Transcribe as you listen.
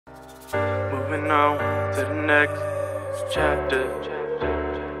Moving on to the next chapter.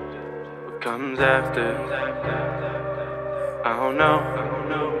 What comes after? I don't know.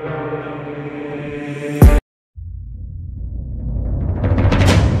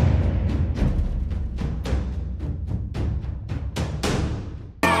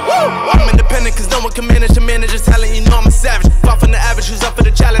 I'm independent cause no one can manage to manage this talent, you know I'm a savage. Far from the average, who's up for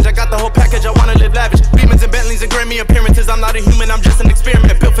the challenge? I got the whole package, I wanna live lavish. Beamers and Bentleys and Grammy appearances, I'm not a human, I'm just an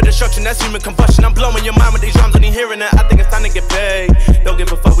experiment. Built for destruction, that's human combustion. I'm blowing your mind with these drums when you hearing it. I think it's time to get paid, don't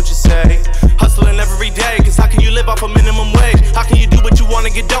give a fuck what you say. Hustling every day, cause how can you live off a minimum wage? How can you do what you wanna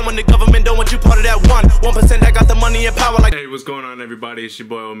get done when the government don't want you part of that 1% that got the money and power like. Hey, what's going on everybody? It's your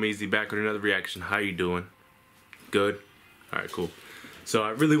boy Omeezy back with another reaction. How you doing? Good? Alright, cool. So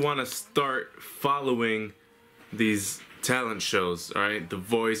I really want to start following these talent shows, alright? The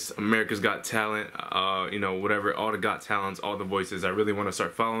Voice, America's Got Talent, you know, whatever, all the Got Talents, all the voices. I really want to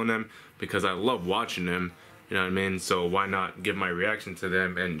start following them because I love watching them, you know what I mean? So why not give my reaction to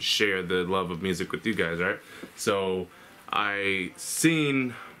them and share the love of music with you guys, right? So I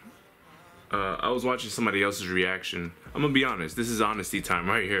was watching somebody else's reaction. I'm gonna be honest, this is honesty time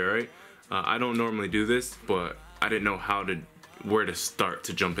right here, right? I don't normally do this, but I didn't know where to start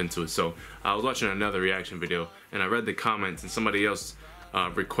to jump into it. So I was watching another reaction video and I read the comments and somebody else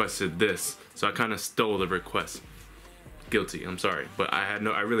requested this, so I kind of stole the request. Guilty, I'm sorry, but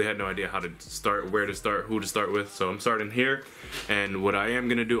I really had no idea how to start, where to start, who to start with. So I'm starting here, and what I am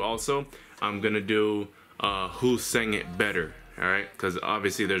gonna do also, I'm gonna do who sang it better, all right? Because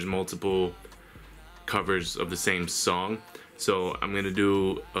obviously there's multiple covers of the same song, so I'm gonna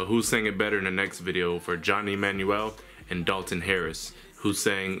do who sang it better in the next video for Johnny Manuel and Dalton Harris, who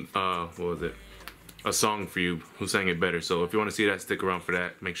sang, what was it? A Song for You, who sang it better. So if you want to see that, stick around for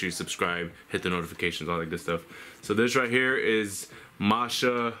that. Make sure you subscribe, hit the notifications, all that good stuff. So this right here is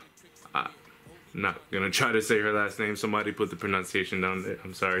Masha, not gonna try to say her last name, somebody put the pronunciation down there,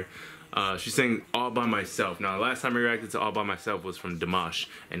 I'm sorry. She sang All By Myself. Now, the last time I reacted to All By Myself was from Dimash,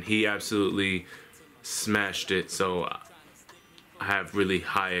 and he absolutely smashed it, so I have really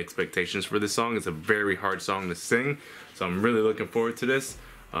high expectations for this song. It's a very hard song to sing, so I'm really looking forward to this.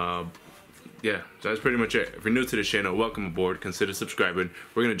 Yeah, so that's pretty much it. If you're new to the channel, welcome aboard. Consider subscribing.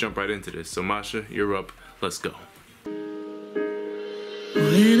 We're gonna jump right into this. So Masha, you're up. Let's go.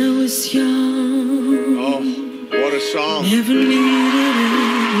 When I was young, oh, what a song! Never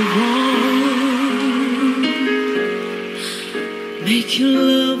needed anyone. Making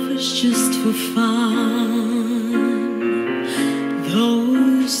love was just for fun.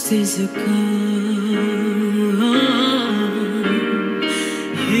 Those days are gone.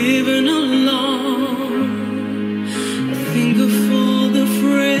 Even alone, I think of all the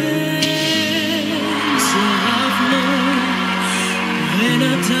friends I've known. When I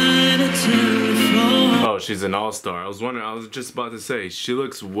died a telephone. Oh, she's an all-star. I was just about to say, she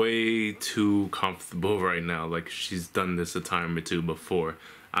looks way too comfortable right now. Like she's done this a time or two before.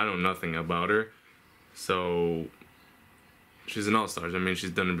 I know nothing about her, so she's an all-star. I mean,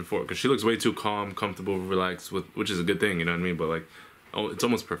 she's done it before because she looks way too calm, comfortable, relaxed, which is a good thing, you know what I mean? But like, oh, it's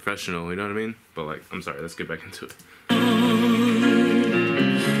almost professional, you know what I mean? But like, I'm sorry, let's get back into it.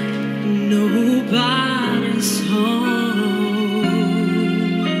 Nobody's home.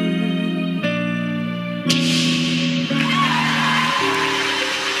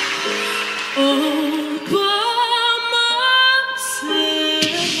 All by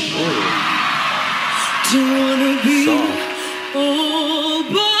myself. Don't wanna be all by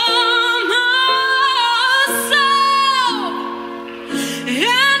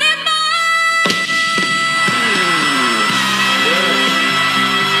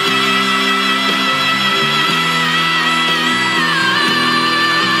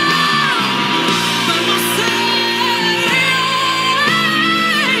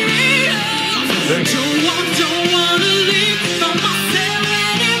don't wanna live by myself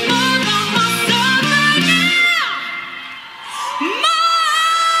anymore, by myself right now.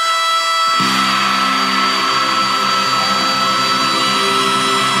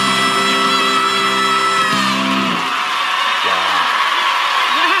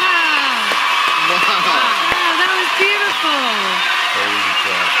 That was beautiful.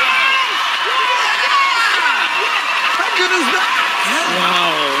 How good is that?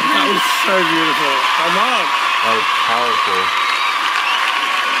 Wow, that was so beautiful. Come on. That was powerful.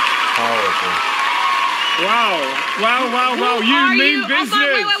 Wow. You mean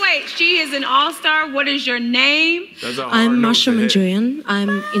business. Wait. She is an all-star. What is your name? I'm Masha Mnjoyan.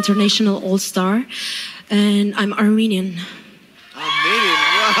 I'm international all-star, and I'm Armenian. Armenian,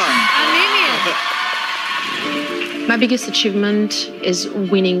 wow. Armenian. My biggest achievement is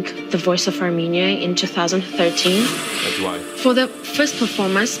winning The Voice of Armenia in 2013. That's why. For the first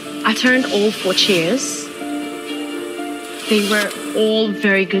performance, I turned all 4 cheers. They were all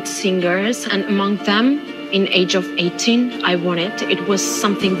very good singers, and among them, in age of 18, I won it. It was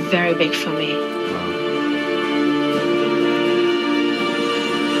something very big for me.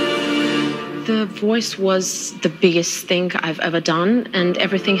 The Voice was the biggest thing I've ever done, and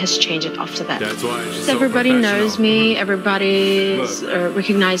everything has changed after that. That's why she's so Everybody knows me, professional. everybody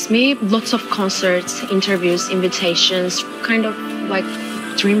recognized me. Lots of concerts, interviews, invitations, kind of like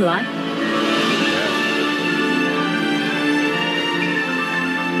dream life.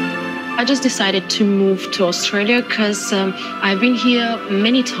 I just decided to move to Australia because I've been here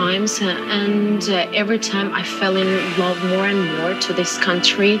many times, and every time I fell in love more and more to this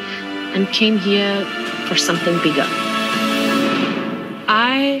country and came here for something bigger.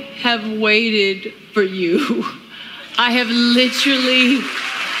 I have waited for you. I have literally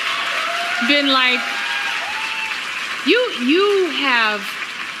been like, you have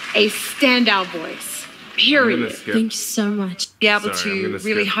a standout voice, period. Thank you so much. Be able Sorry, I'm to gonna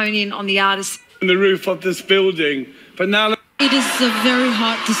really skip. hone in on the artist. On the roof of this building, but now It is a very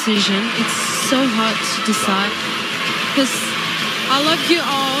hard decision. It's so hard to decide because I love you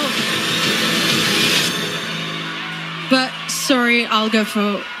all. But sorry, I'll go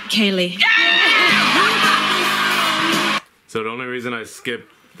for Kaylee. So the only reason I skipped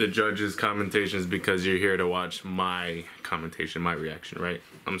the judges' commentation is because you're here to watch my commentation, my reaction, right?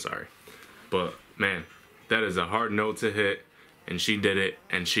 I'm sorry. But, man, that is a hard note to hit, and she did it,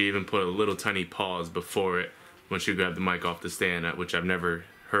 and she even put a little tiny pause before it when she grabbed the mic off the stand, which I've never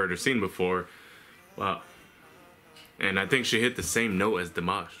heard or seen before. Wow. And I think she hit the same note as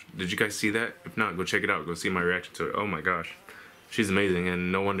Dimash. Did you guys see that? If not, go check it out. Go see my reaction to it. Oh my gosh. She's amazing,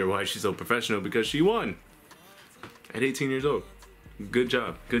 and no wonder why she's so professional, because she won at 18 years old. Good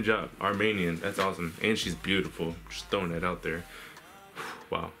job. Good job. Armenian. That's awesome. And she's beautiful. Just throwing that out there.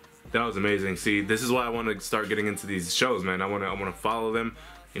 Wow. That was amazing. See, this is why I want to start getting into these shows, man. I want to follow them.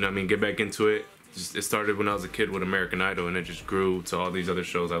 You know what I mean? Get back into it. It started when I was a kid with American Idol, and it just grew to all these other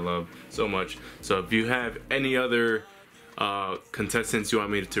shows I love so much. So if you have any other contestants you want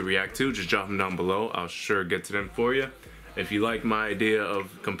me to react to, just drop them down below. I'll sure get to them for you. If you like my idea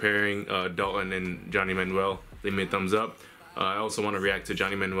of comparing Dalton and Johnny Manuel, leave me a thumbs up. I also want to react to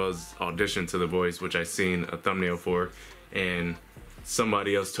Johnny Manuel's audition to The Voice, which I seen a thumbnail for, and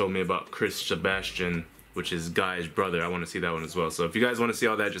somebody else told me about Chris Sebastian, which is Guy's brother. I want to see that one as well. So if you guys want to see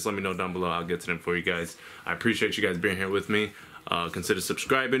all that, just let me know down below. I'll get to them for you guys. I appreciate you guys being here with me. Consider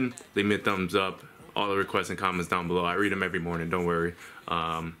subscribing. Leave me a thumbs up. All the requests and comments down below. I read them every morning. Don't worry.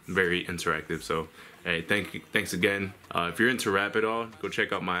 Very interactive. So hey, thanks again. If you're into rap at all, go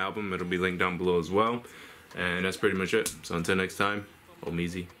check out my album. It'll be linked down below as well. And that's pretty much it. So until next time,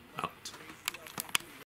 Omeezy.